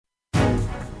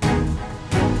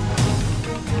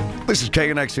This is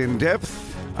KNX In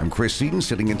Depth. I'm Chris Seaton,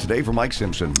 sitting in today for Mike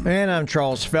Simpson. And I'm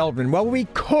Charles Feldman. Well, we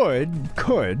could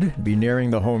be nearing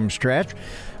the home stretch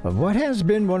of what has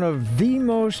been one of the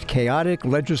most chaotic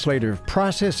legislative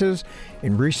processes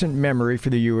in recent memory for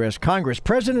the U.S. Congress.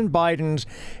 President Biden's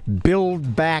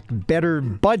Build Back Better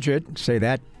budget, say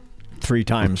that 3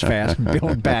 times fast,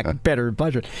 Build Back Better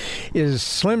budget, is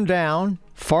slimmed down,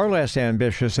 far less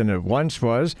ambitious than it once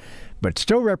was, but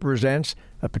still represents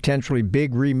a potentially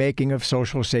big remaking of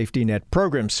social safety net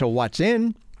programs. So what's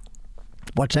in?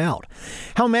 What's out?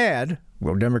 How mad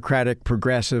will Democratic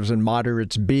progressives and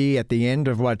moderates be at the end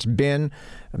of what's been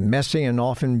a messy and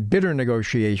often bitter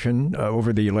negotiation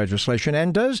over the legislation?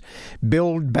 And does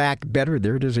Build Back Better,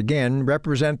 there it is again,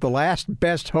 represent the last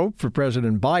best hope for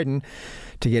President Biden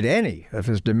to get any of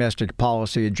his domestic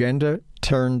policy agenda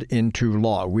turned into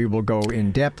law? We will go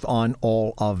in depth on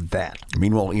all of that.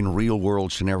 Meanwhile, in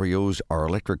real-world scenarios, are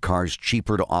electric cars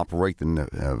cheaper to operate than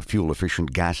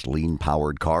fuel-efficient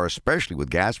gasoline-powered car, especially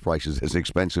with gas prices as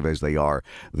expensive as they are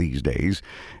these days?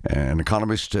 An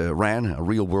economist ran a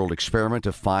real-world experiment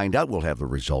to find out. We'll have the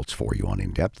results for you on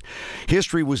In Depth.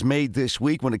 History was made this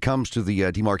week when it comes to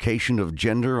the demarcation of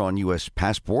gender on U.S.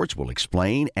 passports. We'll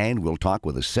explain, and we'll talk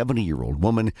with a 70-year-old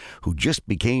woman who just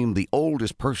became the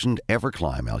oldest person to ever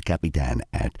climb El Capitan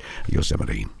at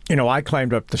Yosemite. You know, I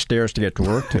climbed up the stairs to get to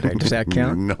work today. Does that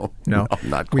count? No,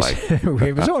 not quite.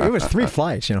 It was 3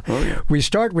 flights, you know. Oh, yeah. We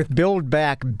start with Build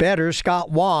Back Better.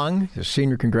 Scott Wong, the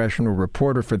senior congressional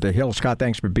reporter for The Hill. Scott,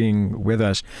 thanks for being with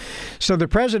us. So the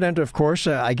president, of course,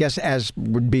 I guess as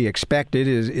would be expected,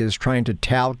 is trying to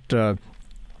tout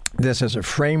this as a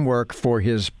framework for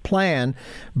his plan.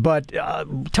 But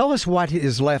tell us what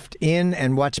is left in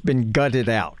and what's been gutted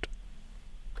out.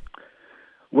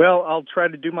 Well, I'll try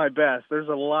to do my best. There's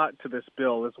a lot to this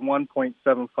bill. It's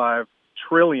 $1.75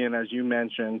 trillion, as you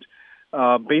mentioned.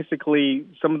 Basically,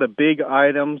 some of the big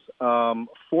items: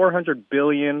 $400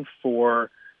 billion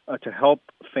for to help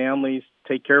families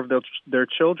take care of their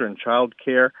children, child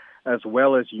care, as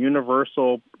well as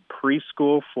universal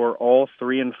preschool for all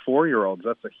 3- and 4-year-olds.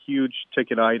 That's a huge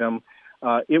ticket item.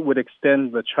 It would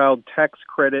extend the child tax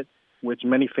credit, which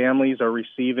many families are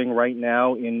receiving right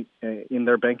now in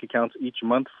their bank accounts each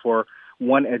month, for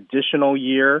 1 additional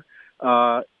year.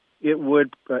 It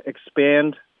would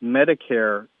expand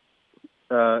Medicare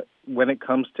when it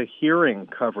comes to hearing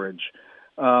coverage,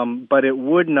 but it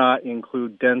would not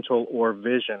include dental or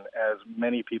vision, as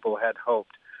many people had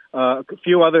hoped. A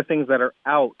few other things that are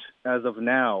out as of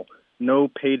now: no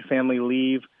paid family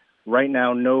leave. Right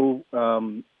now,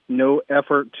 no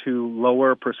effort to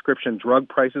lower prescription drug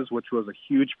prices, which was a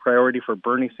huge priority for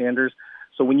Bernie Sanders.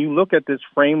 So when you look at this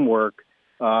framework,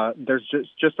 there's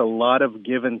just a lot of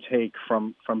give and take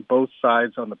from both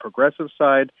sides, on the progressive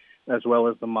side as well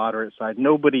as the moderate side.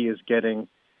 Nobody is getting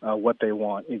what they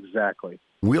want exactly.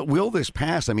 Will this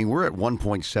pass? I mean, we're at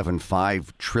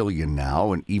 $1.75 trillion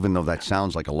now, and even though that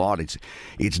sounds like a lot,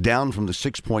 it's down from the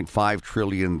 $6.5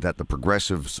 trillion that the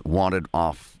progressives wanted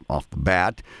off the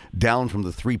bat, down from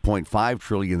the $3.5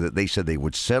 trillion that they said they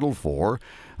would settle for,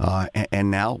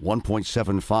 and now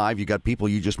 $1.75. You got people,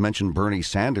 you just mentioned Bernie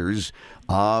Sanders.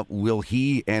 Will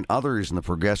he and others in the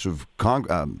progressive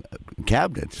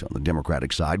cabinet on the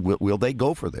Democratic side, will they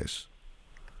go for this?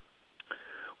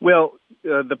 Well,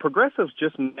 the progressives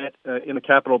just met in the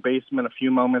Capitol basement a few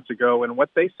moments ago, and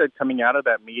what they said coming out of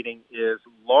that meeting is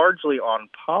largely on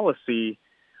policy,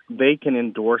 they can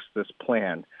endorse this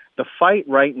plan. The fight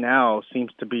right now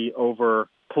seems to be over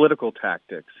political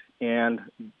tactics, and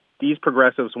these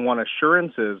progressives want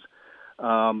assurances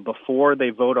before they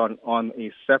vote on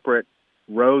a separate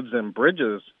roads and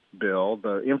bridges bill,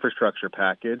 the infrastructure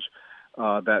package,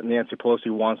 that Nancy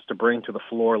Pelosi wants to bring to the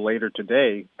floor later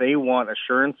today. They want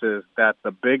assurances that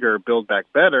the bigger Build Back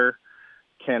Better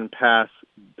can pass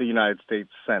the United States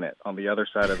Senate on the other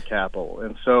side of the Capitol.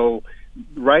 And so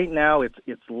right now it's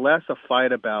less a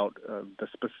fight about the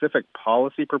specific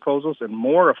policy proposals and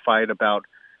more a fight about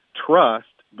trust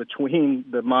between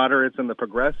the moderates and the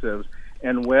progressives,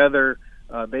 and whether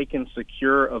they can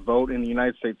secure a vote in the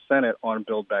United States Senate on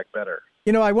Build Back Better.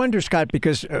 You know, I wonder, Scott,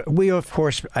 because we, of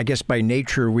course, I guess by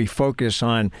nature, we focus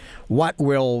on what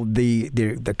will the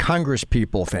Congress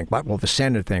people think, what will the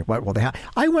Senate think, what will they have.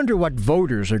 I wonder what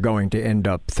voters are going to end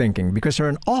up thinking, because there are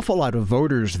an awful lot of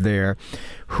voters there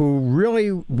who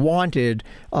really wanted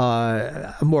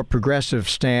a more progressive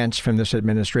stance from this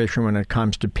administration when it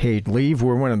comes to paid leave.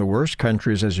 We're one of the worst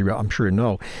countries, as you, I'm sure you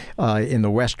know, in the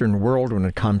Western world when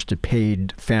it comes to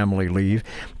paid family leave.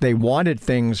 They wanted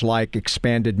things like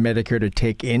expanded Medicare to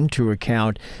take into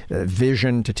account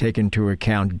vision, to take into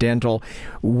account dental.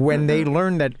 When they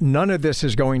learn that none of this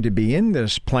is going to be in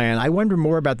this plan, I wonder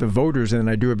more about the voters than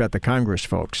I do about the Congress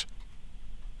folks.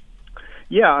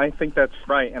 Yeah, I think that's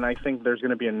right. And I think there's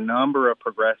going to be a number of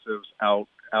progressives out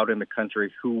in the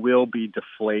country who will be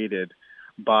deflated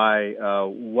by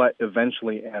what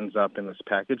eventually ends up in this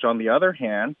package. On the other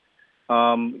hand,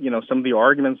 some of the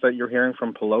arguments that you're hearing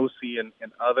from Pelosi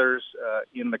and others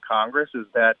in the Congress is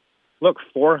that, look,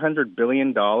 $400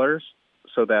 billion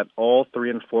so that all 3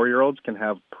 and 4-year-olds can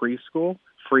have free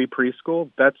preschool,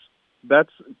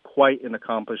 that's quite an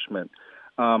accomplishment.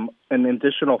 An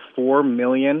additional 4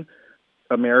 million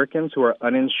Americans who are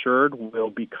uninsured will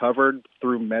be covered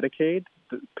through Medicaid.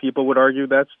 People would argue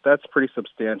that's pretty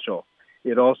substantial.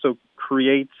 It also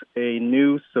creates a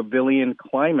new civilian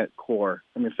climate corps.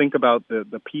 I mean, think about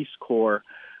the Peace Corps,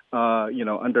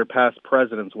 under past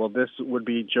presidents. Well, this would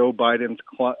be Joe Biden's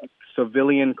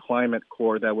civilian climate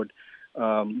corps that would,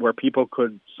 where people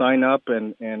could sign up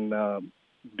and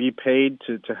be paid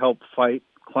to help fight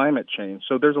climate change.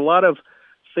 So there's a lot of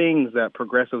things that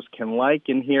progressives can like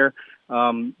in here.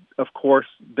 Of course,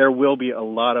 there will be a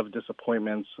lot of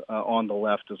disappointments on the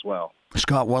left as well.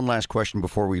 Scott, one last question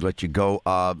before we let you go.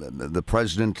 The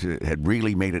president had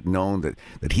really made it known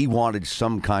that he wanted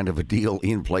some kind of a deal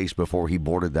in place before he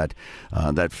boarded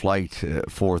that flight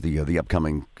for the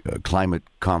upcoming climate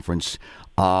conference.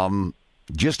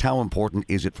 Just how important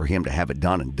is it for him to have it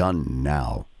done and done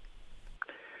now?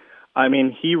 I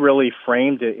mean, he really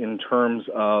framed it in terms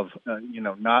of,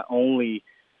 not only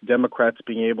Democrats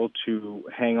being able to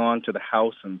hang on to the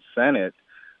House and Senate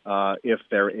if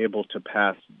they're able to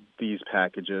pass these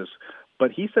packages,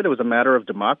 but he said it was a matter of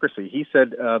democracy. He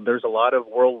said there's a lot of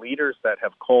world leaders that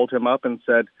have called him up and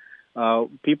said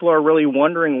people are really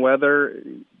wondering whether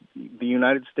the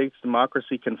United States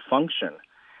democracy can function.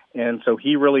 And so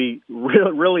he really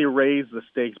raised the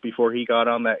stakes before he got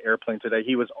on that airplane today.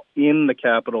 He was in the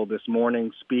Capitol this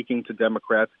morning speaking to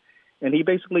Democrats, and he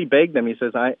basically begged them. He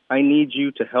says, I need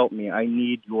you to help me. I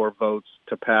need your votes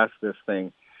to pass this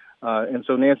thing. And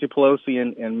so Nancy Pelosi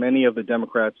and many of the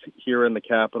Democrats here in the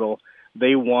Capitol,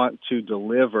 they want to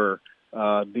deliver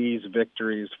these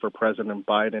victories for President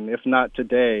Biden, if not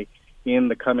today, in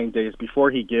the coming days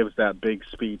before he gives that big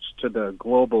speech to the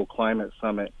Global Climate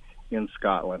Summit in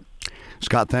Scotland.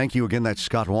 Scott, thank you again. That's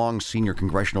Scott Wong, senior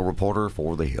congressional reporter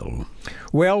for The Hill.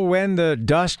 Well, when the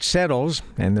dust settles,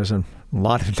 and there's a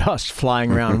lot of dust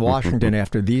flying around Washington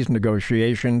after these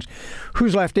negotiations,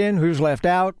 who's left in, who's left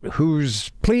out, who's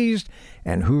pleased,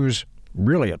 and who's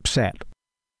really upset?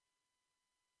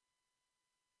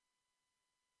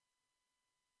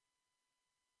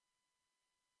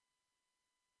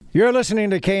 You're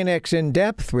listening to KNX In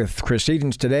Depth with Chris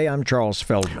Edens today. I'm Charles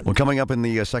Feldman. Well, coming up in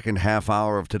the second half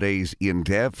hour of today's In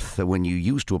Depth, when you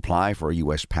used to apply for a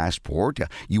U.S. passport,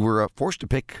 you were forced to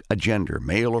pick a gender,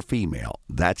 male or female.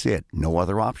 That's it. No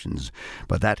other options.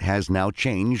 But that has now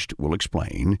changed. We'll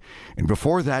explain. And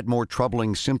before that, more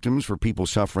troubling symptoms for people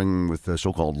suffering with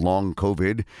so-called long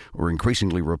COVID or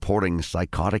increasingly reporting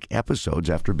psychotic episodes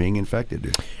after being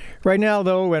infected. Right now,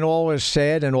 though, when all is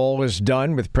said and all is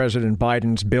done with President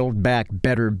Biden's Build Back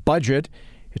Better budget,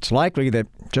 it's likely that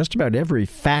just about every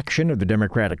faction of the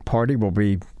Democratic Party will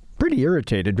be pretty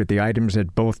irritated with the items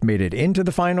that both made it into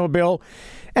the final bill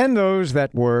and those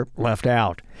that were left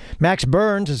out. Max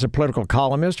Burns is a political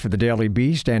columnist for the Daily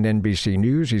Beast and NBC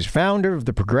News. He's founder of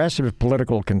the progressive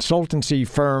political consultancy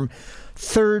firm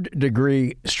Third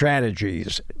Degree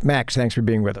Strategies. Max, thanks for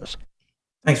being with us.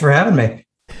 Thanks for having me.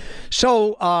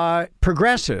 So,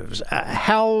 progressives,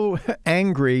 how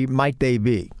angry might they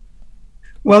be?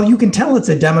 Well, you can tell it's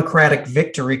a Democratic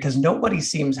victory because nobody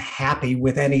seems happy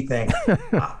with anything.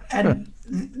 And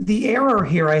the error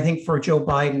here, I think, for Joe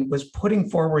Biden was putting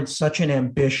forward such an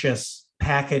ambitious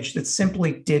package that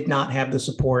simply did not have the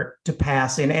support to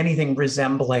pass in anything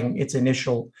resembling its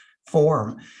initial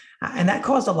form. And that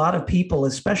caused a lot of people,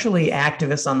 especially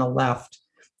activists on the left,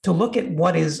 to look at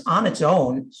what is on its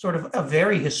own sort of a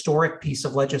very historic piece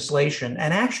of legislation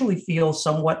and actually feel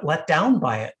somewhat let down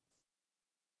by it.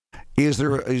 Is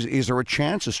there a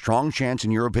chance, a strong chance,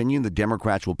 in your opinion, that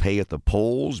Democrats will pay at the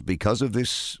polls because of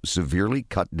this severely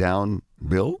cut down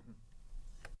bill?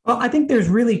 Well, I think there's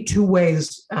really two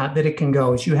ways that it can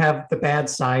go. You have the bad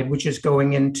side, which is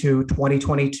going into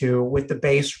 2022 with the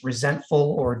base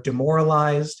resentful or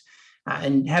demoralized,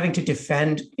 and having to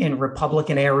defend in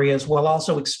Republican areas while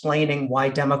also explaining why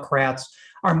Democrats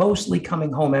are mostly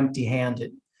coming home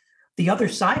empty-handed. The other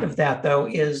side of that, though,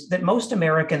 is that most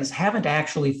Americans haven't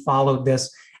actually followed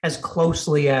this as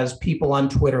closely as people on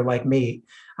Twitter like me.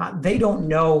 They don't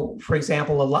know, for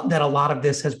example, that a lot of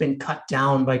this has been cut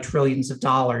down by trillions of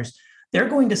dollars. They're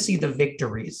going to see the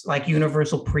victories like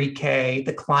universal pre-K,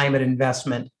 the climate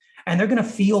investment, and they're going to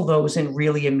feel those in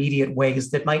really immediate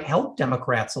ways that might help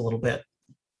Democrats a little bit.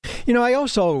 I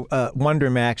also wonder,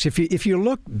 Max, if you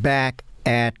look back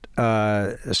at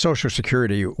Social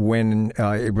Security when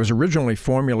it was originally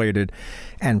formulated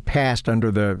and passed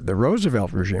under the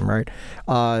Roosevelt regime, right?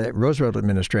 Roosevelt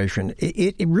administration,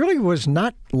 it really was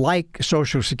not like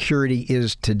Social Security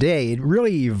is today. It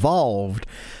really evolved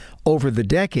over the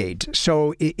decades.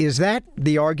 So is that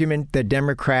the argument that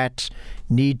Democrats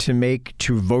need to make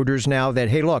to voters now, that,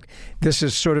 hey, look, this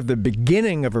is sort of the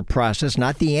beginning of a process,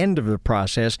 not the end of the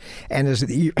process, and as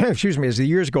the, as the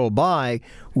years go by,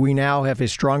 we now have a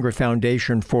stronger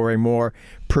foundation for a more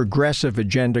progressive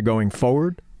agenda going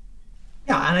forward?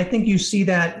 Yeah, and I think you see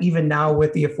that even now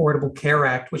with the Affordable Care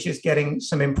Act, which is getting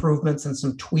some improvements and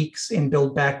some tweaks in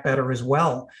Build Back Better as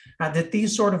well, that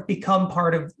these sort of become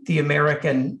part of the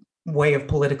American way of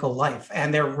political life,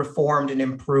 and they're reformed and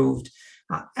improved.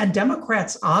 And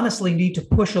Democrats honestly need to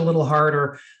push a little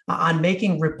harder on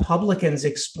making Republicans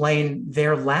explain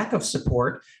their lack of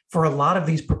support for a lot of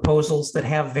these proposals that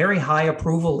have very high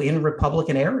approval in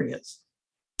Republican areas.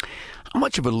 How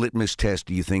much of a litmus test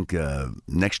do you think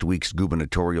next week's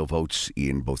gubernatorial votes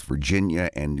in both Virginia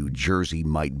and New Jersey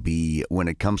might be when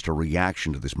it comes to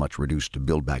reaction to this much reduced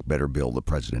Build Back Better bill the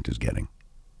president is getting?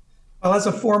 Well, as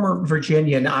a former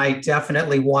Virginian, I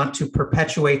definitely want to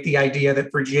perpetuate the idea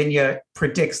that Virginia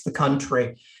predicts the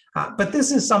country. But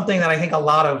this is something that I think a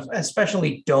lot of,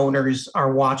 especially donors,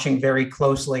 are watching very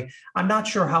closely. I'm not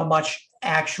sure how much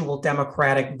actual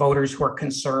Democratic voters who are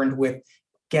concerned with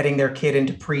getting their kid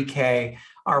into pre-K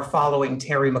are following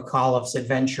Terry McAuliffe's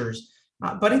adventures.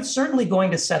 But it's certainly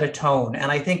going to set a tone.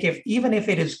 And I think even if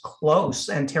it is close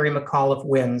and Terry McAuliffe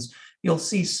wins, you'll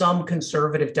see some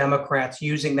conservative Democrats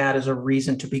using that as a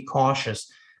reason to be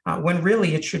cautious, when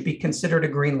really it should be considered a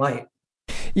green light.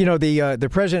 The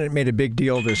president made a big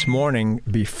deal this morning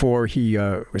before he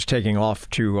was taking off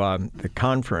to the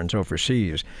conference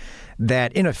overseas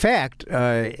that, in effect,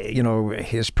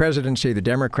 his presidency, the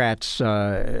Democrats,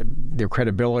 their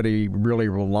credibility really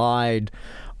relied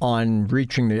on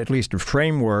reaching at least a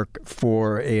framework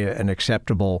for an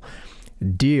acceptable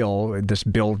deal, this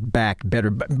Build Back Better.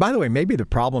 By the way, maybe the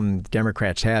problem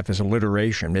Democrats have is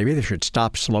alliteration. Maybe they should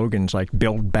stop slogans like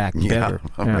Build Back Better.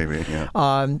 Maybe,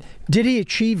 yeah. Did he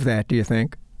achieve that, do you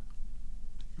think?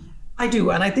 I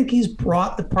do, and I think he's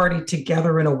brought the party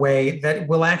together in a way that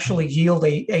will actually yield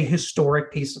a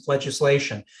historic piece of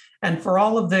legislation. And for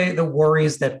all of the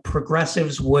worries that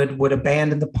progressives would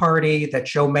abandon the party, that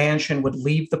Joe Manchin would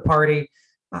leave the party,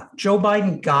 Joe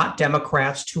Biden got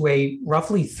Democrats to a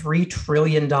roughly $3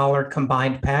 trillion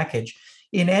combined package.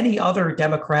 In any other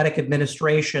Democratic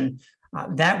administration,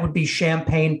 that would be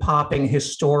champagne popping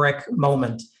historic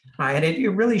moment. And it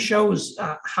really shows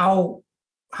how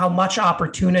much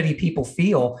opportunity people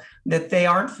feel, that they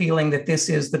aren't feeling that this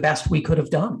is the best we could have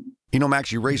done.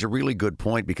 Max, you raise a really good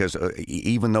point, because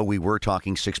even though we were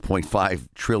talking $6.5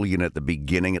 trillion at the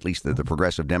beginning, at least the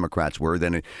progressive Democrats were,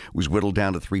 then it was whittled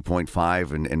down to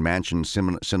 3.5, and Manchin,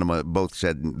 Sinema both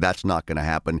said that's not going to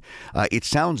happen. It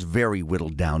sounds very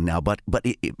whittled down now, but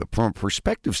from a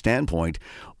perspective standpoint,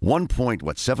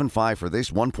 1.75 for this,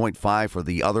 1.5 for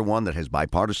the other one that has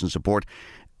bipartisan support.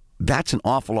 That's an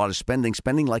awful lot of spending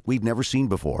like we've never seen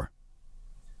before.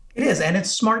 It is, and it's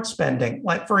smart spending.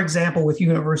 Like, for example, with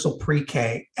universal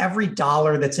pre-K, every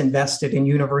dollar that's invested in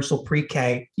universal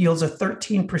pre-K yields a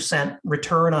 13%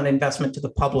 return on investment to the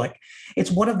public. It's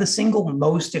one of the single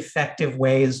most effective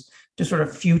ways to sort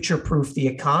of future-proof the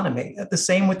economy. The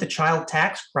same with the child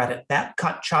tax credit. That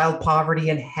cut child poverty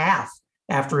in half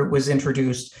after it was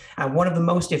introduced. One of the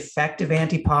most effective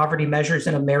anti-poverty measures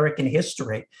in American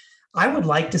history. I would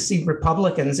like to see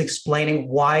Republicans explaining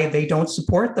why they don't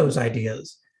support those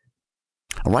ideas.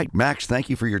 All right, Max, thank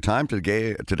you for your time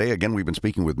today. Again, we've been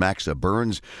speaking with Max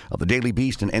Burns of the Daily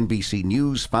Beast and NBC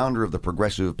News, founder of the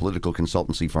progressive political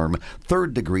consultancy firm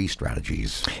Third Degree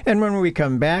Strategies. And when we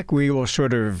come back, we will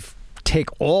sort of take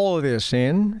all of this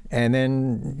in and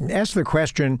then ask the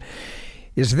question,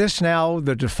 is this now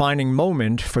the defining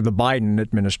moment for the Biden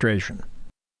administration?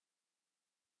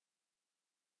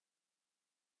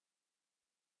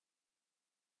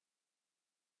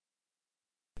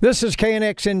 This is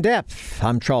KNX In Depth.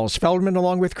 I'm Charles Feldman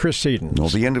along with Chris Seaton. Well,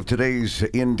 the end of today's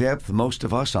In Depth, most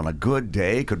of us on a good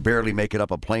day could barely make it up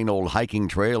a plain old hiking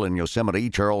trail in Yosemite.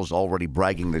 Charles already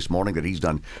bragging this morning that he's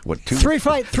done, three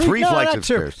flights of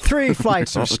stairs. 3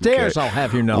 flights of stairs, Okay. I'll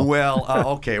have you know. Well,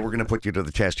 okay, we're going to put you to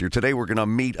the test here. Today we're going to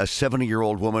meet a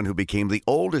 70-year-old woman who became the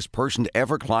oldest person to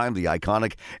ever climb the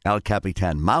iconic El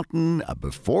Capitan Mountain.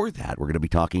 Before that, we're going to be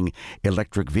talking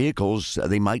electric vehicles.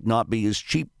 They might not be as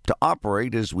cheap to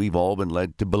operate as we've all been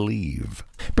led to believe.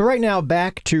 But right now,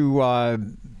 back to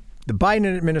the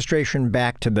Biden administration,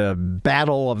 back to the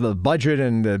battle of the budget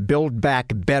and the Build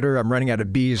Back Better. I'm running out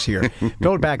of B's here.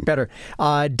 Build Back Better.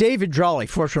 David Jolly,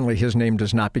 fortunately his name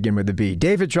does not begin with a B.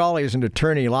 David Jolly is an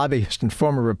attorney, lobbyist, and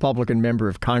former Republican member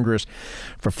of Congress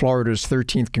for Florida's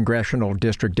 13th Congressional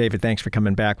District. David, thanks for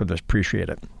coming back with us. Appreciate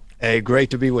it. Hey, great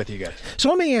to be with you guys. So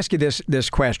let me ask you this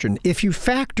question. If you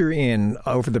factor in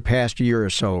over the past year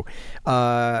or so,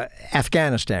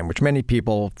 Afghanistan, which many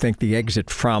people think the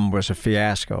exit from was a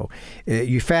fiasco,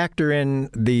 you factor in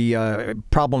the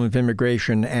problem of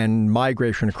immigration and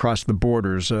migration across the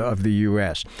borders of the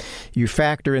U.S., you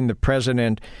factor in the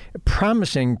president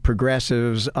promising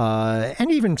progressives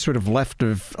and even sort of left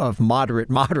of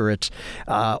moderates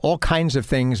all kinds of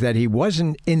things that he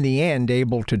wasn't in the end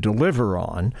able to deliver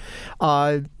on.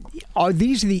 Are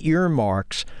these the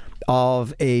earmarks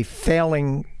of a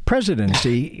failing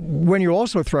presidency when you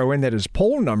also throw in that his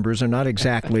poll numbers are not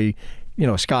exactly,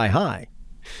 sky high?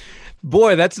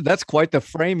 Boy, that's quite the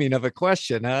framing of a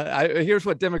question. Here's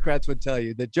what Democrats would tell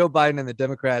you, that Joe Biden and the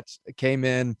Democrats came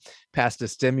in, passed a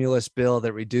stimulus bill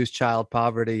that reduced child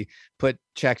poverty, put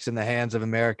checks in the hands of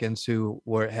Americans who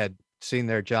had seen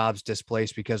their jobs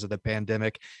displaced because of the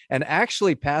pandemic, and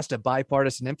actually passed a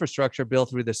bipartisan infrastructure bill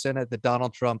through the Senate that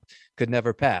Donald Trump could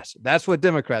never pass. That's what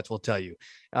Democrats will tell you.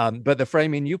 But the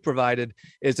framing you provided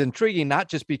is intriguing, not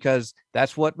just because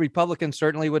that's what Republicans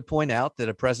certainly would point out, that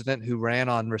a president who ran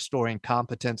on restoring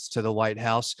competence to the White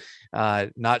House,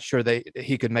 not sure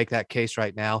he could make that case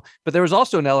right now. But there was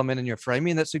also an element in your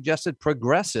framing that suggested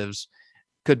progressives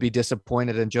could be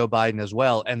disappointed in Joe Biden as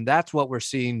well. And that's what we're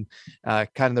seeing,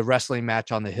 kind of the wrestling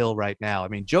match on the Hill right now. I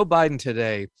mean, Joe Biden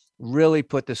today really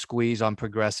put the squeeze on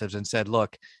progressives and said,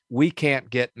 look, we can't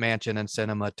get Manchin and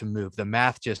Sinema to move. The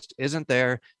math just isn't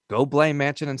there. Go blame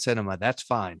Manchin and Sinema. That's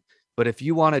fine. But if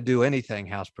you want to do anything,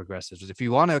 House progressives, if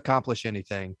you want to accomplish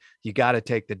anything, you got to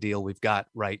take the deal we've got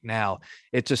right now.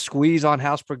 It's a squeeze on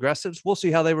House progressives. We'll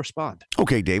see how they respond.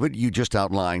 Okay, David, you just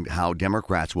outlined how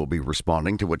Democrats will be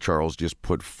responding to what Charles just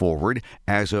put forward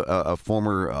as a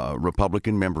former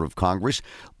Republican member of Congress.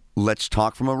 Let's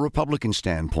talk from a Republican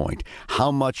standpoint.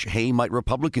 How much hay might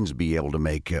Republicans be able to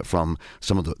make from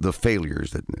some of the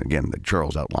failures that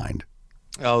Charles outlined?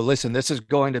 Oh, listen, this is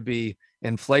going to be,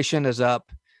 inflation is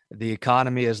up. The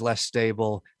economy is less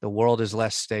stable. The world is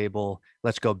less stable.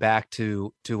 Let's go back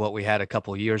to what we had a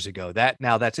couple of years ago.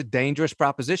 That's a dangerous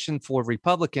proposition for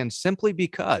Republicans, simply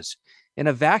because in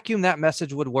a vacuum, that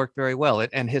message would work very well.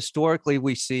 And historically,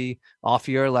 we see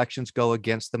off-year elections go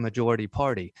against the majority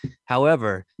party.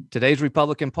 However, today's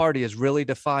Republican Party is really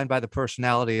defined by the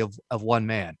personality of one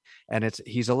man, and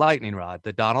he's a lightning rod.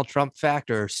 The Donald Trump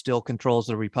factor still controls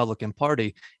the Republican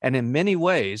Party, and in many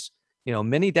ways,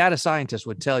 many data scientists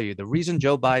would tell you the reason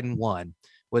Joe Biden won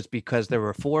was because there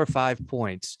were 4 or 5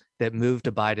 points that moved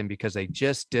to Biden because they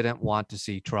just didn't want to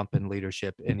see Trump in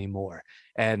leadership anymore.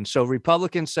 And so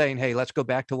Republicans saying, hey, let's go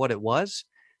back to what it was,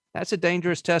 that's a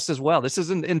dangerous test as well. This is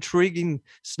an intriguing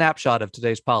snapshot of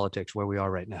today's politics where we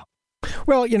are right now.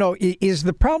 Well, is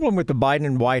the problem with the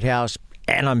Biden White House,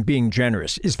 and I'm being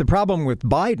generous, is the problem with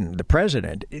Biden, the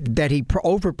president, that he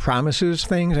overpromises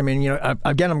things? I mean,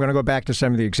 again, I'm going to go back to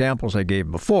some of the examples I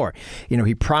gave before.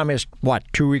 He promised,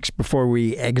 2 weeks before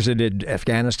we exited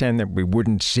Afghanistan, that we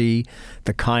wouldn't see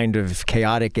the kind of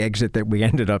chaotic exit that we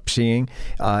ended up seeing.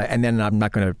 And then I'm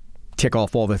not going to tick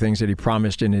off all the things that he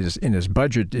promised in his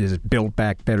budget, his Build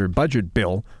Back Better budget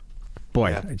bill.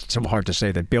 Boy, yeah. It's so hard to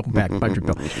say that Build Back budget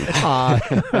bill.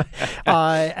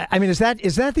 I mean, is that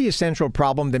the essential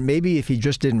problem, that maybe if he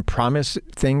just didn't promise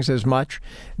things as much,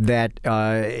 that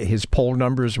his poll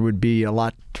numbers would be a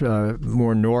lot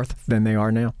more north than they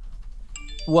are now?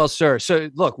 Well, sir. So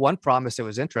look, one promise that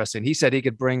was interesting, he said he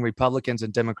could bring Republicans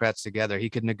and Democrats together. He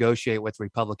could negotiate with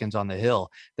Republicans on the Hill.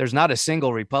 There's not a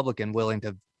single Republican willing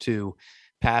to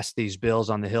pass these bills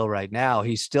on the Hill right now.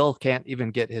 He still can't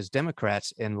even get his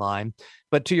Democrats in line.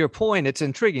 But to your point, it's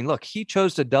intriguing. Look, he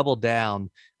chose to double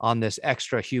down on this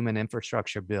extra human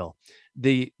infrastructure bill.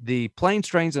 The planes,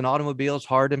 trains, and automobiles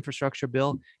hard infrastructure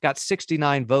bill got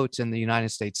 69 votes in the United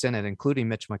States Senate, including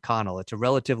Mitch McConnell. It's a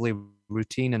relatively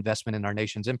routine investment in our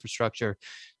nation's infrastructure.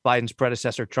 Biden's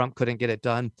predecessor, Trump, couldn't get it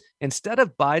done. Instead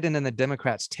of Biden and the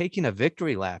Democrats taking a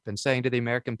victory lap and saying to the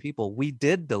American people, we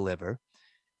did deliver,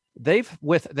 they've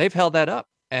held that up.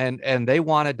 And they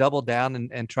want to double down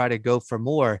and try to go for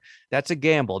more. That's a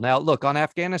gamble. Now, look, on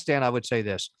Afghanistan, I would say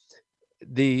this.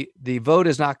 The vote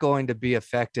is not going to be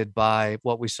affected by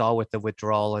what we saw with the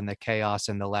withdrawal and the chaos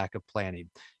and the lack of planning.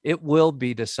 It will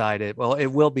be decided. Well, it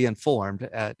will be informed.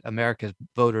 America's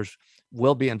voters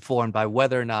will be informed by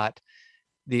whether or not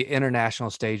the international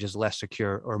stage is less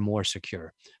secure or more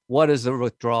secure. What does the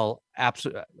withdrawal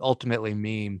ultimately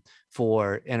mean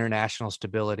for international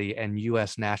stability and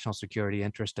U.S. national security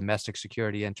interests, domestic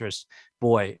security interests?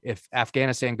 Boy, if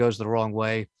Afghanistan goes the wrong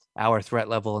way, our threat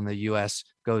level in the U.S.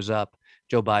 goes up,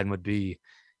 Joe Biden would be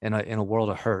in a world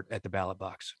of hurt at the ballot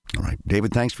box. All right.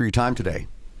 David, thanks for your time today.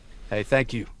 Hey,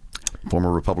 thank you.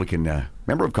 Former Republican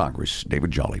member of Congress,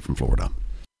 David Jolly from Florida.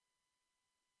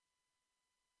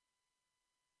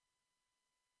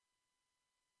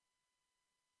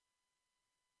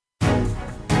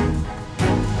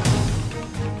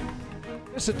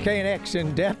 This is KNX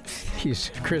In Depth.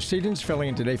 He's Chris Sedens filling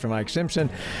in today for Mike Simpson.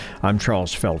 I'm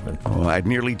Charles Feldman. At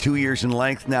nearly 2 years in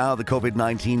length now, the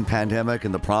COVID-19 pandemic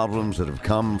and the problems that have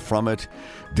come from it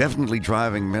definitely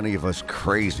driving many of us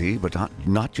crazy, but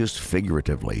not just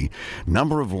figuratively.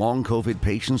 Number of long COVID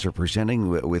patients are presenting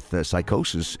with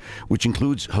psychosis, which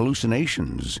includes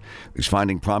hallucinations. This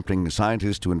finding prompting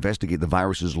scientists to investigate the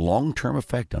virus's long-term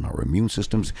effect on our immune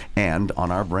systems and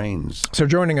on our brains. So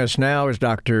joining us now is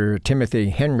Dr.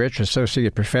 Timothy Henrich,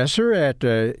 Associate Professor at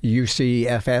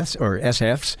UCSF's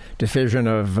Division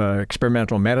of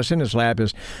Experimental Medicine. His lab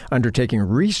is undertaking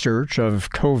research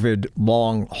of COVID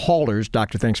long haulers.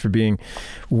 Doctor, thanks for being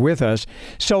with us.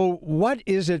 So what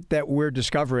is it that we're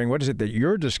discovering? What is it that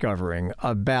you're discovering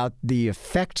about the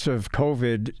effects of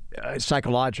COVID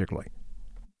psychologically?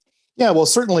 Yeah, well,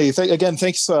 certainly. Again,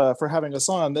 thanks for having us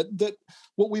on. That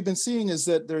what we've been seeing is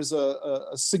that there's a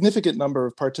significant number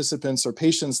of participants or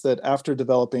patients that after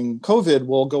developing COVID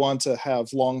will go on to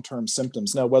have long-term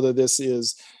symptoms. Now, whether this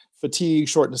is fatigue,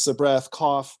 shortness of breath,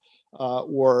 cough,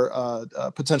 or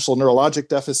potential neurologic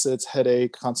deficits,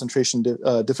 headache, concentration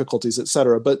difficulties, et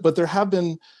cetera. But there have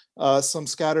been some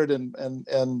scattered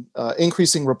and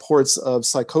increasing reports of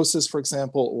psychosis, for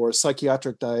example, or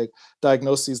psychiatric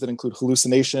diagnoses that include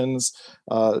hallucinations,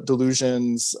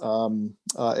 delusions, and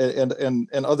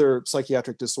other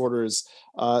psychiatric disorders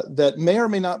that may or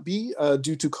may not be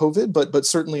due to COVID, but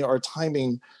certainly our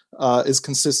timing is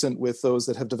consistent with those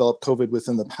that have developed COVID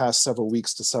within the past several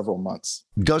weeks to several months.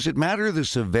 Does it matter the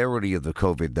severity of the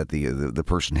COVID that the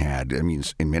person had? I mean,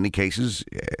 in many cases,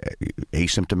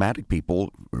 asymptomatic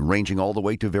people ranging all the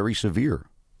way to very severe.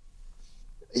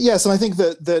 Yes, and I think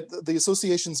that the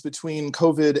associations between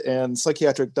COVID and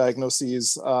psychiatric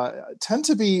diagnoses tend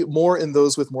to be more in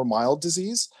those with more mild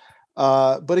disease.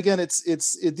 But again,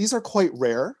 these are quite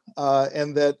rare,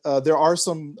 and that there are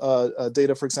some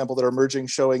data, for example, that are emerging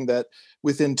showing that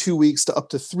within 2 weeks to up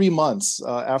to 3 months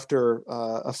after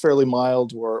a fairly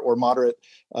mild or moderate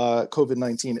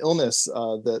COVID-19 illness,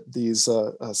 that these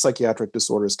psychiatric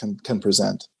disorders can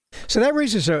present. So that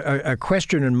raises a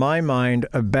question in my mind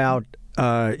about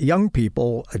young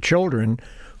people, children,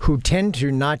 who tend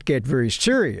to not get very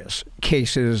serious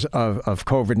cases of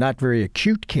COVID, not very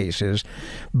acute cases.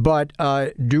 But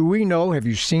do we know, have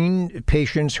you seen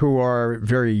patients who are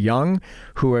very young,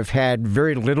 who have had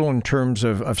very little in terms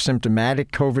of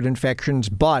symptomatic COVID infections,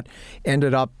 but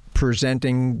ended up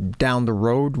presenting down the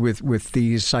road with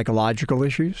these psychological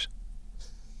issues?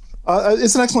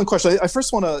 It's an excellent question. I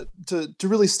first want to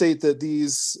really state that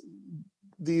these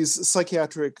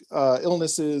psychiatric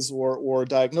illnesses or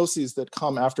diagnoses that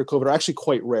come after COVID are actually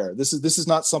quite rare. This is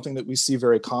not something that we see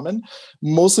very common.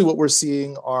 Mostly what we're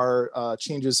seeing are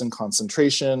changes in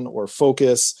concentration or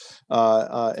focus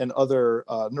and other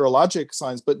neurologic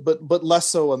signs, but less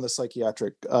so on the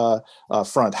psychiatric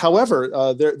front.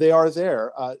 However, they are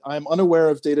there. I'm unaware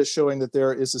of data showing that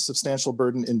there is a substantial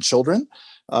burden in children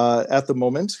at the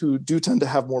moment who do tend to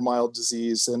have more mild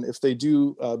disease. And if they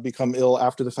do become ill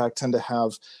after the fact, tend to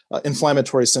have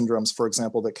inflammatory syndromes, for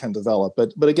example, that can develop.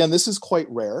 But again, this is quite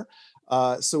rare.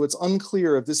 So it's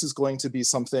unclear if this is going to be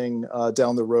something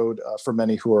down the road for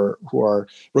many who are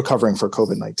recovering for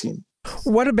COVID-19.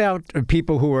 What about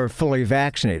people who are fully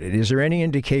vaccinated? Is there any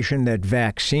indication that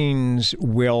vaccines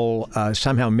will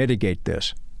somehow mitigate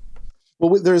this?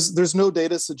 Well, there's no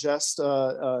data suggest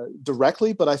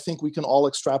directly, but I think we can all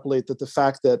extrapolate that the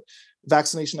fact that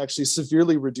vaccination actually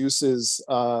severely reduces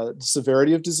the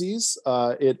severity of disease.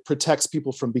 It protects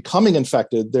people from becoming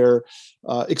infected. They're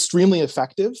extremely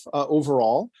effective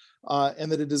overall.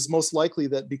 And that it is most likely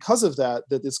that because of that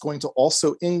it's going to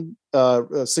also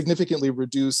significantly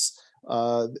reduce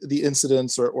the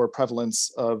incidence or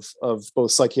prevalence of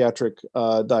both psychiatric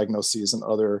diagnoses and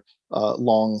other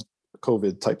long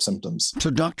COVID type symptoms. So,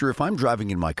 doctor, if I'm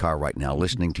driving in my car right now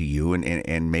listening to you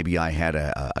and maybe I had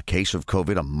a case of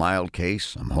COVID, a mild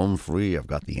case, I'm home free, I've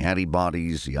got the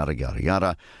antibodies, yada, yada,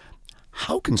 yada,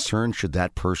 how concerned should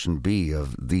that person be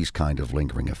of these kind of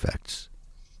lingering effects?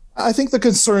 I think the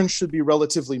concern should be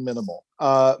relatively minimal.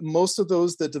 Most of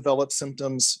those that develop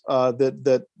symptoms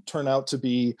that turn out to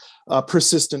be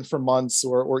persistent for months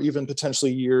or even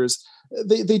potentially years,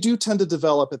 they do tend to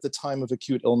develop at the time of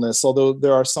acute illness, although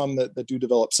there are some that do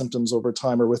develop symptoms over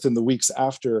time or within the weeks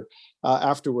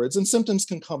afterwards, and symptoms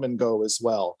can come and go as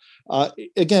well.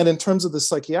 Again, in terms of the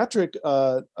psychiatric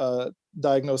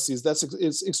diagnoses,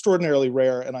 it's extraordinarily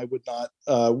rare, and I would not,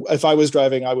 if I was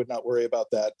driving, I would not worry about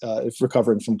that if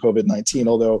recovering from COVID-19,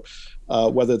 although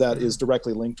whether that is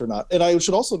directly linked or not. And I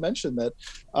should also mention that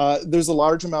there's a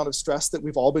large amount of stress that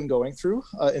we've all been going through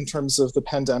in terms of the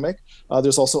pandemic.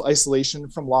 There's also isolation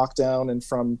from lockdown and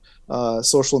from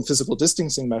social and physical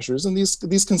distancing measures, and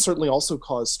these can certainly also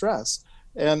cause stress.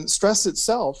 And stress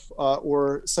itself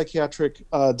or psychiatric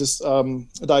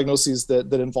diagnoses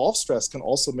that involve stress can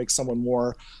also make someone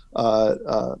more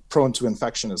prone to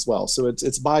infection as well. So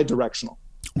it's bi-directional.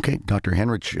 Okay, Dr.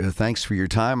 Henrich, thanks for your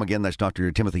time. Again, that's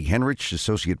Dr. Timothy Henrich,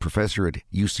 Associate Professor at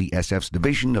UCSF's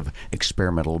Division of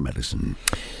Experimental Medicine.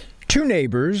 Two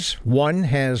neighbors, one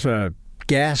has a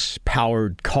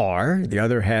gas-powered car, the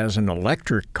other has an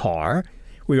electric car.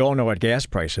 We all know what gas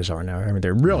prices are now. I mean,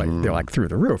 they're like through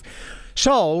the roof.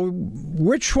 So,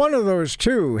 which one of those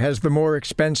two has the more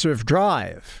expensive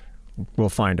drive? We'll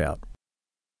find out.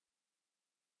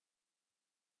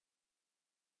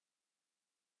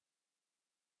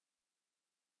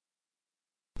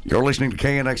 You're listening to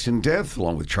KNX In Depth,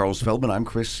 along with Charles Feldman. I'm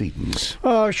Chris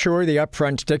Seatons. Sure, the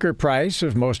upfront sticker price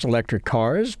of most electric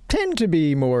cars tend to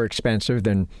be more expensive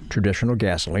than traditional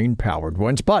gasoline-powered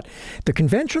ones, but the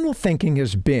conventional thinking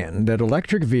has been that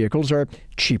electric vehicles are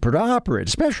cheaper to operate,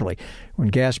 especially when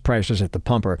gas prices at the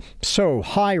pump are so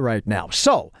high right now.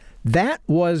 So, that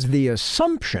was the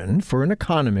assumption for an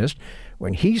economist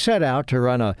when he set out to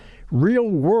run a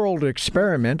real-world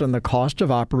experiment on the cost of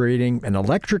operating an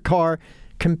electric car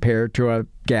compared to a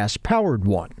gas-powered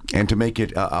one. And to make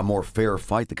it a more fair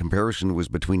fight, the comparison was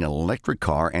between an electric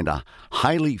car and a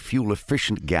highly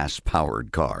fuel-efficient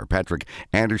gas-powered car. Patrick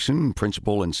Anderson,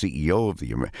 principal and CEO of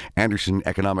the Anderson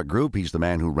Economic Group, he's the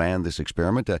man who ran this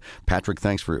experiment. Patrick,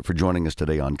 thanks for joining us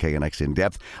today on KNX In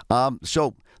Depth.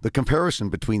 So the comparison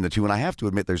between the two, and I have to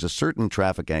admit there's a certain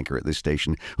traffic anchor at this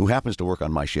station who happens to work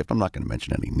on my shift, I'm not going to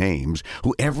mention any names,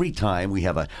 who every time we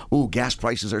have gas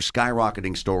prices are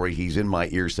skyrocketing story, he's in my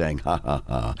ear saying, ha, ha,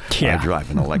 ha, yeah. I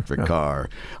drive an electric car.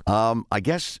 I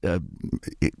guess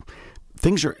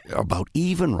things are about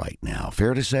even right now,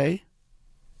 fair to say?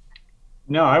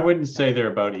 No, I wouldn't say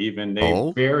they're about even.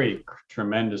 They vary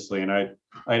tremendously, and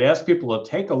I'd ask people to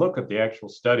take a look at the actual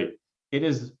study. It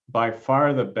is by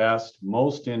far the best,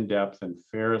 most in-depth and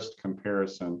fairest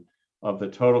comparison of the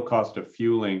total cost of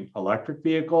fueling electric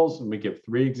vehicles, and we give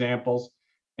 3 examples,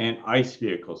 and ICE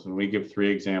vehicles, and we give 3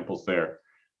 examples there.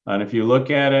 And if you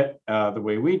look at it the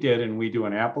way we did, and we do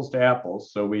an apples to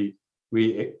apples, so we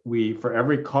for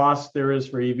every cost there is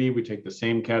for EV, we take the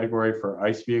same category for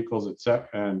ICE vehicles,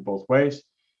 and both ways.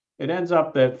 It ends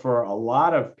up that for a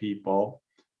lot of people,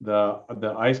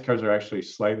 the ICE cars are actually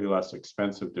slightly less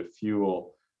expensive to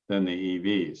fuel than the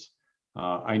EVs.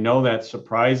 I know that's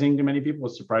surprising to many people.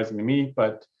 It's surprising to me,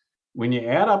 but when you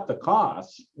add up the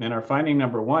costs, and our finding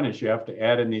number 1 is you have to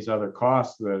add in these other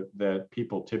costs that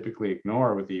people typically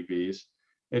ignore with EVs,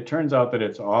 it turns out that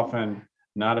it's often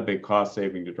not a big cost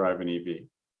saving to drive an EV.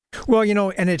 Well,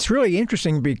 and it's really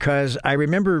interesting because I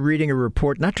remember reading a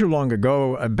report not too long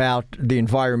ago about the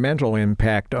environmental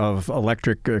impact of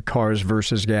electric cars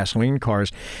versus gasoline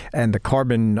cars and the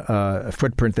carbon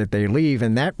footprint that they leave.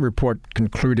 And that report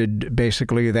concluded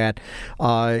basically that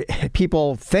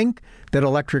people think that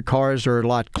electric cars are a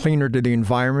lot cleaner to the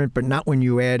environment, but not when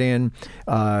you add in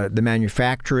the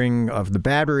manufacturing of the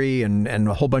battery and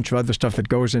a whole bunch of other stuff that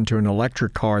goes into an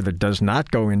electric car that does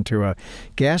not go into a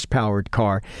gas-powered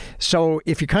car. So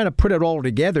if you kind of put it all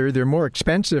together, they're more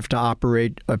expensive to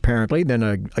operate, apparently, than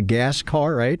a gas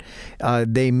car, right?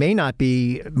 They may not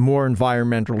be more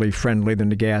environmentally friendly than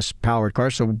the gas-powered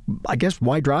car, so I guess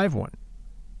why drive one?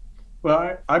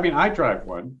 Well, I mean, I drive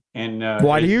one. And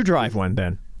why do you drive one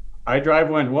then? I drive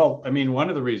one. Well, I mean, one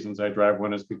of the reasons I drive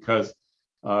one is because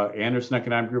Anderson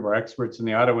Economic Group are experts in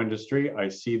the auto industry. I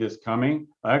see this coming.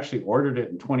 I actually ordered it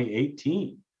in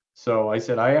 2018. So I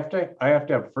said, I have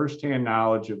to have firsthand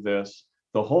knowledge of this,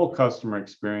 the whole customer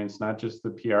experience, not just the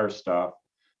PR stuff.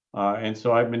 And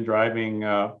so I've been driving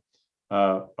a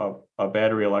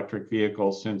battery electric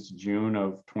vehicle since June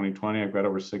of 2020. I've got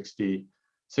over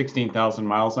 16,000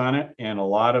 miles on it. And a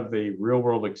lot of the real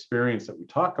world experience that we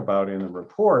talk about in the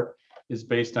report is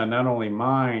based on not only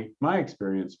my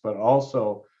experience, but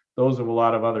also those of a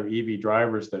lot of other EV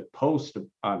drivers that post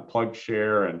on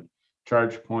PlugShare and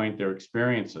ChargePoint their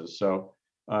experiences. So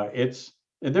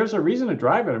there's a reason to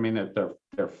drive it. I mean, that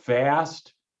they're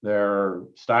fast, they're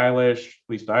stylish.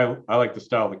 At least I like the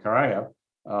style of the car I have,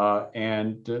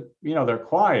 and they're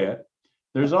quiet.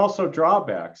 There's also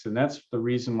drawbacks, and that's the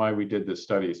reason why we did this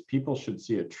study. Is people should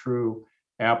see a true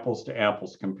apples to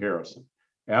apples comparison.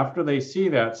 After they see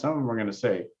that, some of them are going to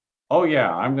say, "Oh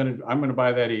yeah, I'm going to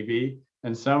buy that EV,"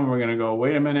 and some of them are going to go,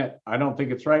 "Wait a minute, I don't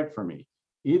think it's right for me."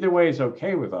 Either way is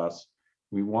okay with us.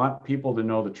 We want people to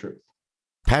know the truth.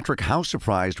 Patrick, how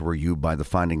surprised were you by the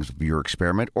findings of your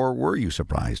experiment, or were you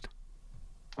surprised?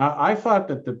 I thought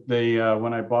that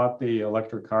when I bought the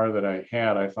electric car that I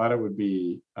had, I thought it would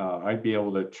be I'd be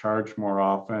able to charge more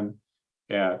often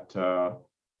at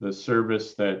the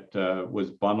service that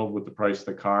was bundled with the price of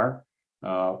the car.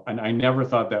 And I never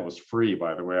thought that was free,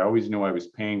 by the way. I always knew I was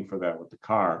paying for that with the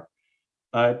car.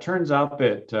 It turns out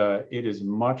that it is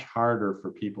much harder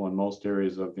for people in most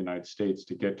areas of the United States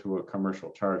to get to a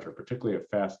commercial charger, particularly a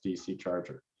fast DC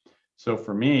charger. So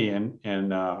for me,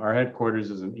 and our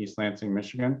headquarters is in East Lansing,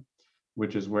 Michigan,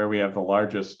 which is where we have the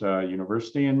largest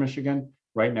university in Michigan.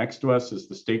 Right next to us is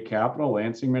the state capital,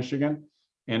 Lansing, Michigan.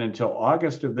 And until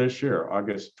August of this year,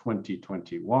 August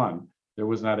 2021, there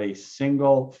was not a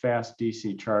single fast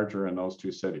DC charger in those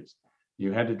two cities.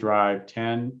 You had to drive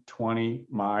 10, 20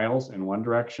 miles in one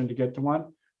direction to get to one,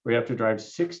 or you have to drive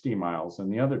 60 miles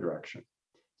in the other direction.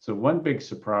 So one big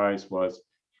surprise was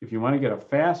if you want to get a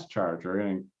fast charger,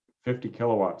 and 50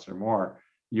 kilowatts or more,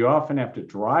 you often have to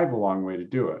drive a long way to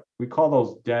do it. We call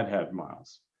those deadhead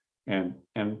miles. And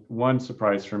one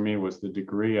surprise for me was the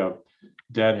degree of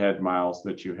deadhead miles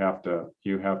that you have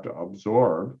to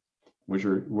absorb,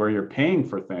 where you're paying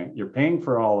for things, you're paying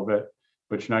for all of it,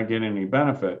 but you're not getting any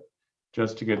benefit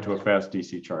just to get to a fast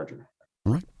DC charger.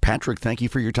 All right. Patrick, thank you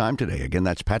for your time today. Again,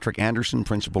 that's Patrick Anderson,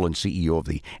 Principal and CEO of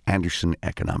the Anderson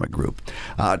Economic Group.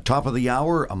 Top of the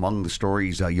hour, among the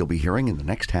stories you'll be hearing in the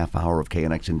next half hour of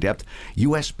KNX In Depth,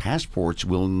 U.S. passports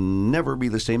will never be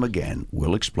the same again.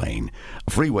 We'll explain.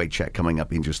 A freeway check coming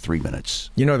up in just 3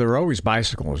 minutes. There are always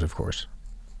bicycles, of course.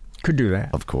 Could do that.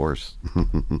 Of course.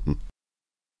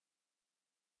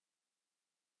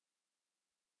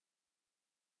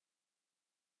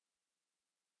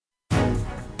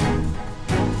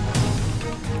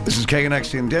 This is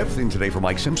KNX In Depth, and today for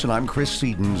Mike Simpson, I'm Chris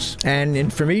Sedens.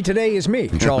 And for me today is me,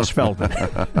 Charles Feldman.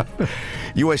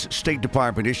 U.S. State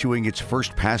Department issuing its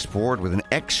first passport with an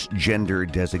X-gender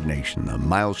designation, a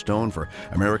milestone for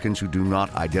Americans who do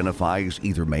not identify as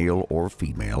either male or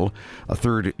female. A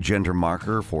third gender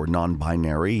marker for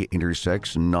non-binary,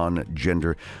 intersex,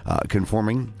 non-gender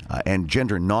conforming, and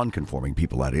gender non-conforming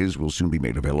people, that is, will soon be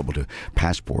made available to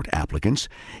passport applicants.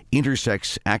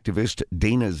 Intersex activist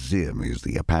Dana Zim is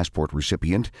the passport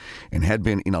recipient and had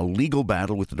been in a legal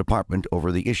battle with the department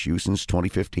over the issue since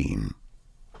 2015.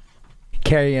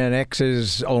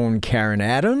 KNX's own Karen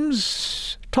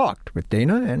Adams talked with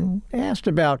Dana and asked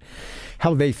about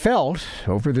how they felt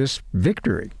over this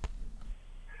victory.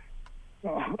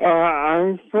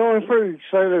 I'm feeling pretty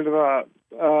excited about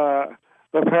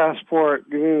the passport,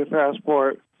 getting the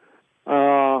passport,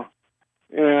 and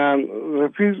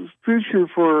the future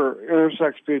for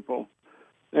intersex people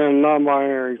and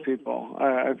non-binary people.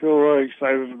 I feel really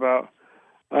excited about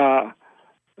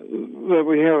that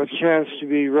we have a chance to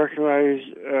be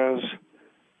recognized as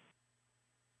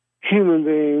human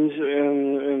beings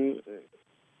in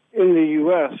the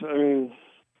U.S. I mean,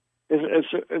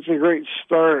 it's a great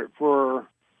start for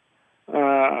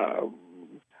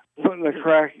putting a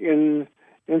crack into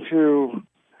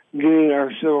getting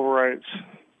our civil rights.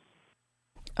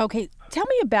 Okay, tell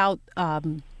me about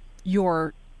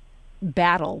your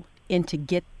battle into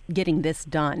getting this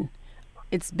done.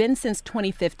 It's been since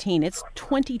 2015. It's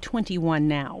 2021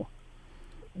 now.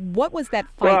 What was that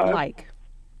fight like?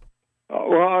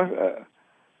 The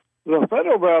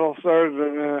federal battle started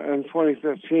in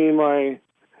 2015. My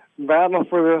battle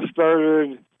for this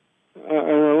started in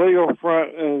the legal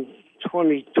front in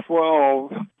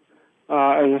 2012 in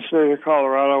the state of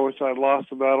Colorado, which I lost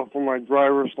the battle for my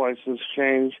driver's license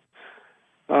change.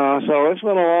 So it's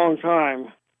been a long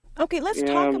time. Okay, let's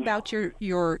talk about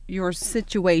your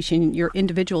situation, your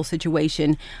individual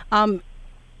situation.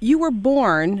 You were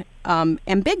born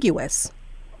ambiguous.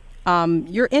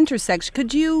 You're intersex.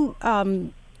 Could you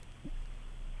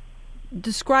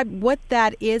describe what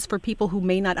that is for people who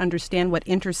may not understand what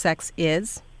intersex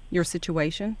is, your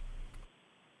situation?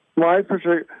 Because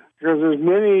there's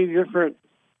many different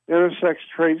intersex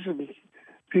traits, and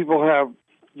people have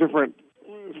different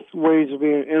ways of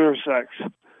being intersex.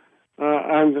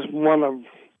 I'm just one of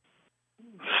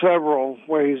several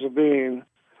ways of being.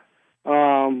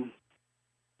 So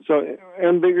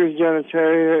ambiguous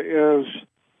genitalia is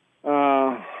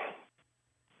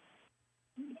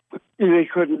they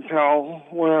couldn't tell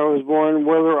when I was born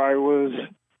whether I was.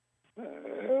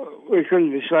 We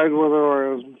couldn't decide whether I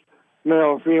was male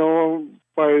or female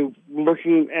by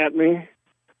looking at me.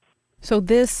 So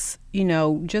this,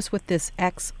 just with this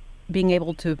X, being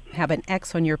able to have an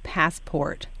X on your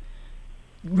passport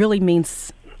really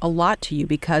means a lot to you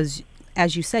because,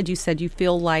 as you said you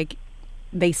feel like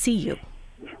they see you.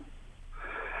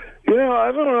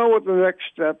 I don't know what the next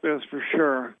step is for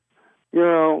sure. I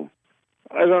don't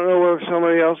know whether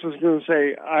somebody else is going to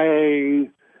say, I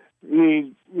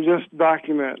need this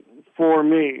document for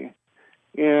me.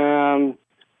 And,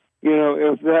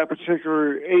 if that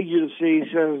particular agency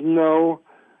says no,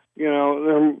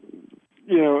 then,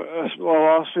 a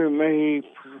lawsuit may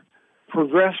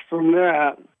progress from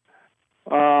that.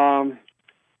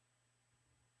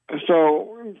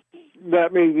 So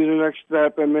that may be the next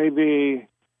step, and maybe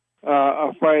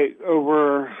a fight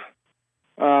over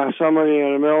somebody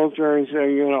in the military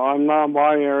saying, I'm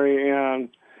non-binary, and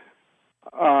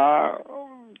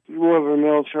whether the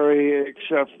military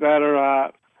accepts that or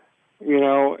not,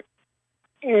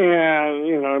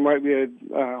 and, there might be a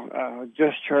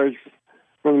discharge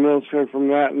from the military from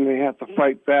that, and they have to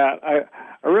fight that. I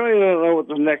really don't know what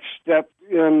the next step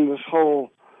in this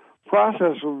whole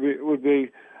process would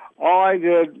be. All I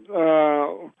did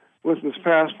with this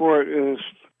passport is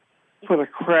put a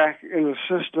crack in the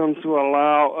system to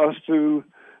allow us to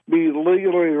be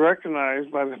legally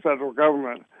recognized by the federal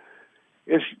government.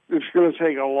 It's going to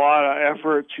take a lot of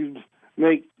effort to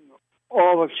make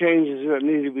all the changes that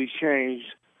need to be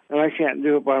changed, and I can't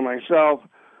do it by myself.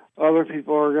 Other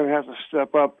people are going to have to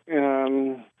step up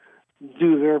and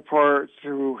do their part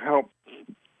to help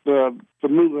the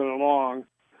movement along.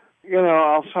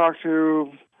 I'll talk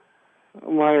to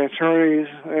my attorneys,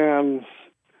 and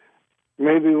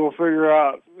maybe we'll figure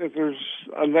out if there's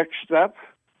a next step,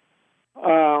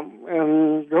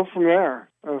 and go from there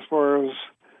as far as,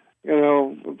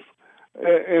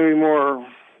 any more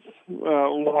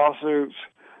lawsuits.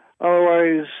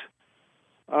 Otherwise,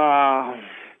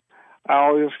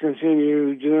 I'll just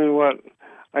continue doing what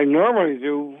I normally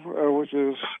do, which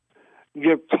is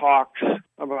give talks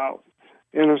about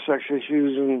intersex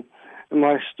issues and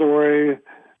my story.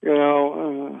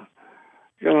 That's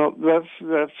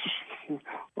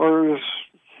or just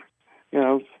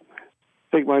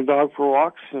take my dog for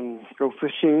walks and go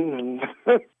fishing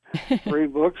and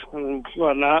read books and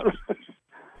whatnot.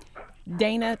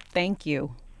 Dana, thank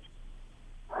you.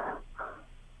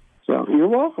 So you're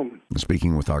welcome.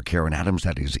 Speaking with our Karen Adams,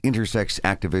 that is intersex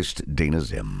activist Dana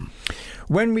Zim.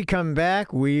 When we come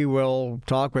back, we will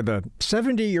talk with a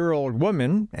 70-year-old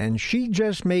woman, and she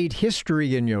just made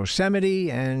history in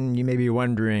Yosemite, and you may be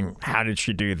wondering, how did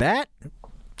she do that?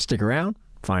 Stick around,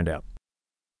 find out.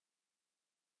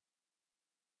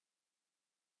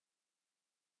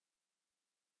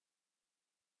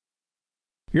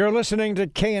 You're listening to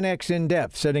KNX In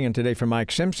Depth. Sitting in today for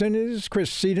Mike Simpson is Chris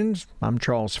Sedens. I'm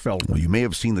Charles Feldman. Well, you may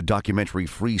have seen the documentary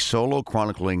Free Solo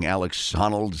chronicling Alex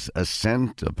Honnold's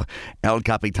ascent of El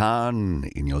Capitan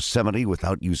in Yosemite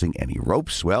without using any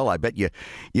ropes. Well, I bet you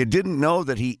didn't know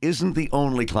that he isn't the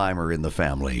only climber in the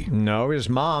family. No, his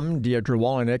mom, Deirdre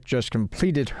Wallenick, just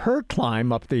completed her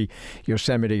climb up the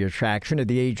Yosemite attraction at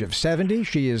the age of 70.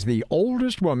 She is the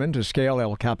oldest woman to scale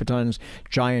El Capitan's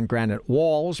giant granite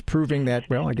walls, proving that,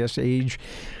 well, well, I guess age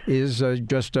is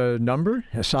just a number.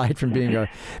 Aside from being a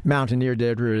mountaineer,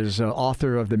 Deirdre is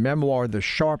author of the memoir, The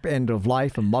Sharp End of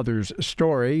Life, A Mother's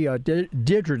Story.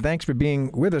 Deirdre, thanks for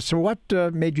being with us. So what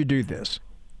made you do this?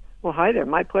 Well, hi there.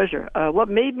 My pleasure. What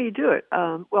made me do it?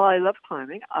 Well, I love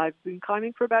climbing. I've been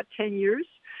climbing for about 10 years.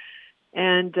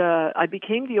 And I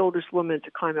became the oldest woman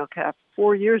to climb El Cap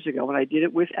 4 years ago when I did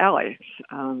it with Alex.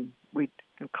 We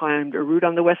climbed a route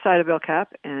on the west side of El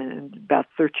Cap, and about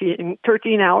 13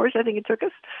 hours, I think it took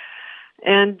us.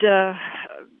 And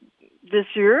this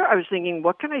year I was thinking,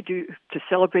 what can I do to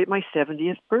celebrate my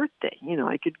 70th birthday? You know,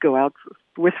 I could go out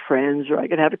with friends, or I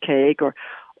could have a cake,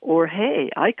 or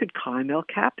hey, I could climb El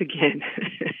Cap again.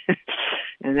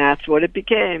 And that's what it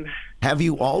became. Have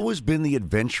you always been the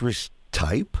adventurous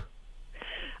type?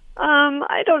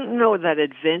 I don't know that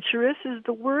adventurous is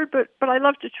the word, but I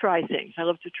love to try things. I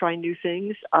love to try new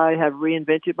things. I have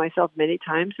reinvented myself many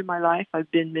times in my life. I've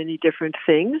been many different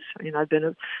things. I mean, I've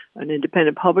been an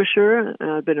independent publisher,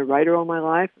 and I've been a writer all my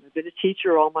life, and I've been a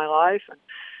teacher all my life, and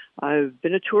I've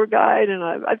been a tour guide, and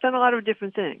I've done a lot of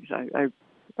different things.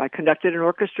 I conducted an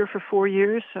orchestra for 4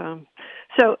 years,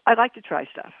 so I like to try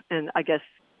stuff, and I guess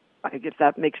if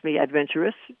that makes me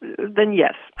adventurous, then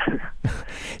yes.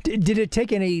 Did it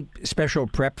take any special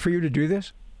prep for you to do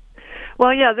this?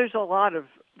 Well, yeah, there's a lot of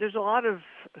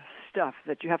stuff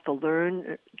that you have to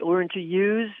learn to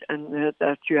use, and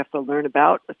that you have to learn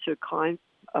about to climb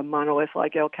a monolith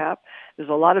like El Cap. There's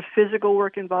a lot of physical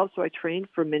work involved, so I trained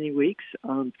for many weeks.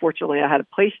 Fortunately, I had a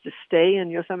place to stay in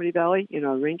Yosemite Valley, a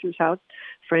ranger's house,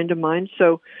 friend of mine.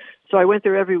 So I went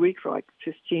there every week for like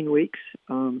 15 weeks,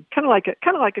 kind of like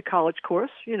a college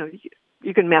course.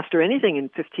 You can master anything in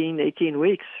 15, 18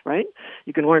 weeks, right?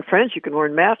 You can learn French, you can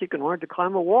learn math, you can learn to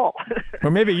climb a wall.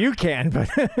 Well, maybe you can, but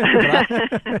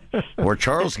or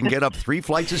Charles can get up 3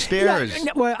 flights of stairs.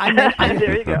 Yeah, well,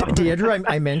 there you go. Deirdre,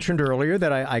 I mentioned earlier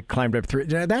that I climbed up 3.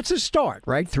 That's a start,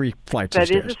 right? 3 flights of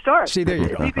stairs. That is a start. See, there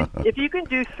you go. If you can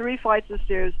do 3 flights of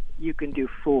stairs, you can do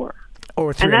 4.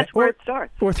 Or 3, and that's where it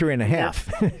starts. Or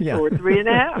 3.5. Yeah. Or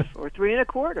 3.5, or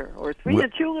 3.25, or 3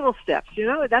 and 2 little steps.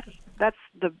 That's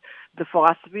the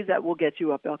philosophy that will get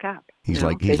you up El Cap. He's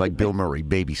like Bill Murray,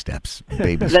 baby steps.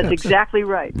 That's exactly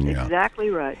right. Yeah. Exactly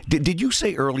right. Did you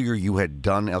say earlier you had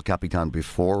done El Capitan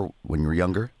before when you were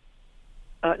younger?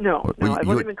 No. I've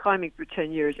only been climbing for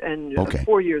 10 years, and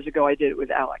 4 years ago I did it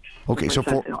with Alex. Okay, so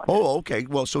okay.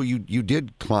 Well, so you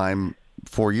did climb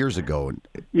 4 years ago.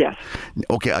 Yes.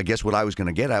 Okay, I guess what I was going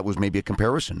to get at was maybe a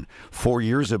comparison. 4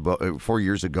 years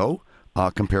ago,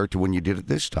 compared to when you did it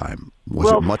this time,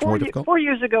 was it much more difficult? 4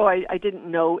 years ago, I didn't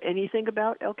know anything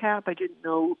about El Cap. I didn't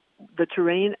know the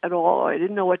terrain at all. I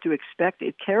didn't know what to expect.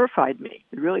 It terrified me.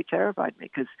 It really terrified me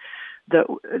because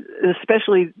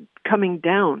especially coming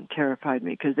down terrified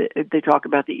me because they talk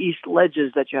about the east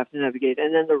ledges that you have to navigate,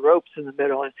 and then the ropes in the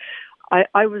middle. And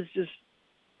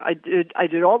I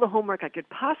did all the homework I could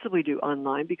possibly do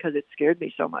online because it scared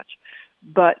me so much,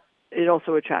 but it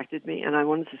also attracted me, and I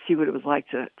wanted to see what it was like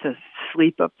to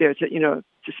sleep up there, to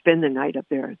spend the night up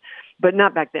there. But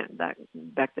not back then.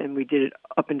 Back then we did it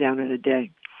up and down in a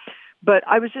day. But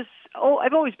I was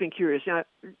I've always been curious.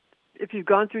 If you've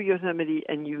gone through Yosemite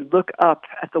and you look up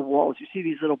at the walls, you see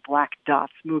these little black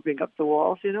dots moving up the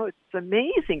walls. It's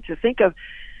amazing to think of.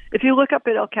 If you look up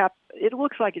at El Cap, it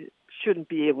looks like it shouldn't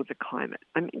be able to climb it.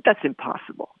 I mean, that's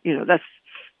impossible.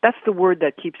 That's the word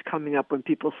that keeps coming up when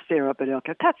people stare up at El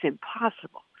Cap. That's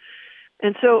impossible.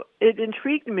 And so it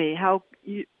intrigued me how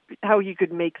you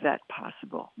could make that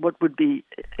possible. What would be,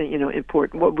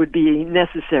 important? What would be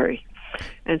necessary?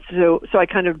 And so I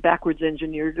kind of backwards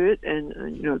engineered it,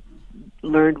 and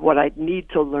learned what I'd need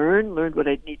to learn, learned what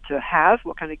I'd need to have,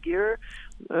 what kind of gear,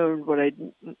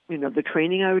 the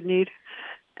training I would need,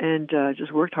 and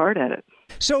just worked hard at it.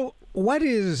 So what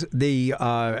is the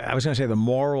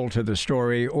moral to the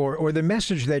story, or the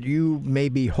message that you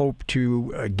maybe hope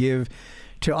to give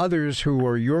to others who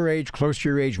are your age, close to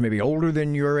your age, maybe older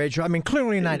than your age? I mean,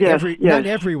 clearly not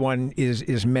everyone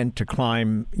is meant to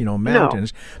climb,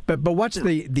 mountains. No. But what's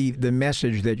the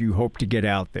message that you hope to get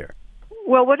out there?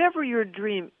 Well, whatever your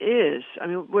dream is, I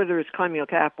mean, whether it's climbing El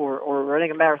Cap or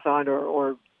running a marathon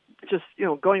or just,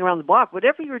 going around the block,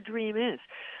 whatever your dream is,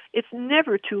 it's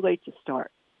never too late to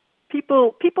start.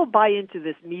 People buy into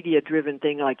this media-driven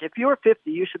thing, like if you're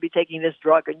 50, you should be taking this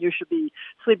drug, and you should be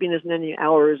sleeping this many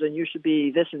hours, and you should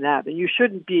be this and that, and you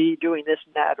shouldn't be doing this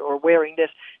and that or wearing this.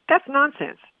 That's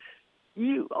nonsense.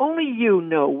 Only you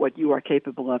know what you are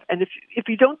capable of, and if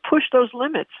you don't push those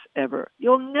limits ever,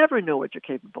 you'll never know what you're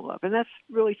capable of, and that's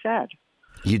really sad.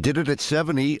 You did it at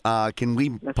 70. Can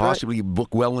we possibly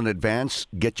book well in advance,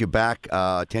 get you back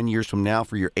 10 years from now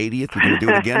for your 80th? You're going to do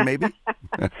it again, maybe?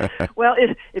 Well,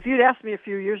 if you'd asked me a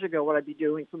few years ago what I'd be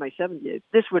doing for my 70th,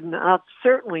 this would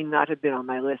certainly not have been on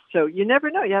my list. So you never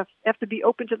know. You have to be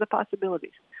open to the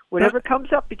possibilities. Whatever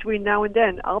comes up between now and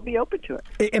then, I'll be open to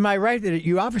it. Am I right that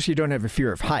you obviously don't have a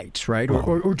fear of heights, right?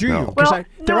 Or do you? Well,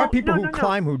 there are people who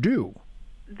climb who do.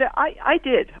 I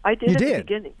did at the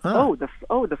beginning.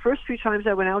 The first few times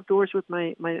I went outdoors with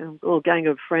my little gang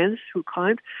of friends who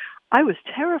climbed, I was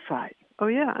terrified. Oh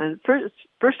yeah, and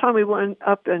first time we went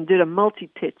up and did a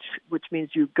multi-pitch, which means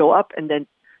you go up and then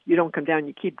you don't come down,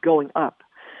 you keep going up.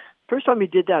 First time we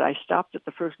did that, I stopped at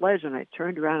the first ledge and I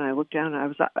turned around and I looked down and I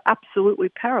was absolutely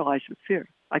paralyzed with fear.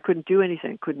 I couldn't do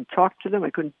anything. I couldn't talk to them.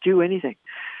 I couldn't do anything.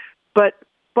 But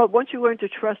once you learn to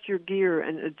trust your gear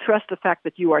and trust the fact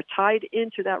that you are tied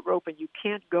into that rope and you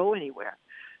can't go anywhere,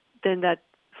 then that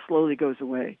slowly goes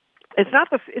away. It's not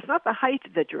the height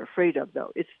that you're afraid of,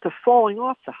 though. It's the falling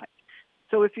off the height.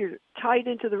 So if you're tied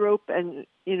into the rope and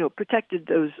protected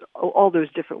all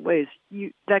those different ways,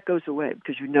 that goes away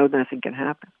because you know nothing can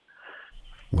happen.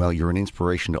 Well, you're an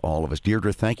inspiration to all of us.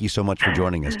 Deirdre, thank you so much for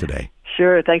joining us today.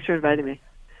 Sure. Thanks for inviting me.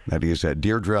 That is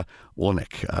Deirdre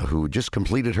Wolnick, who just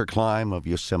completed her climb of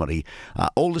Yosemite,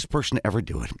 oldest person to ever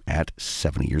do it at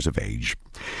 70 years of age.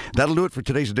 That'll do it for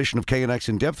today's edition of KNX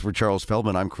In Depth. For Charles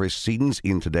Feldman, I'm Chris Sedens.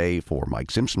 In today for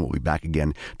Mike Simpson. We'll be back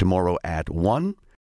again tomorrow at 1.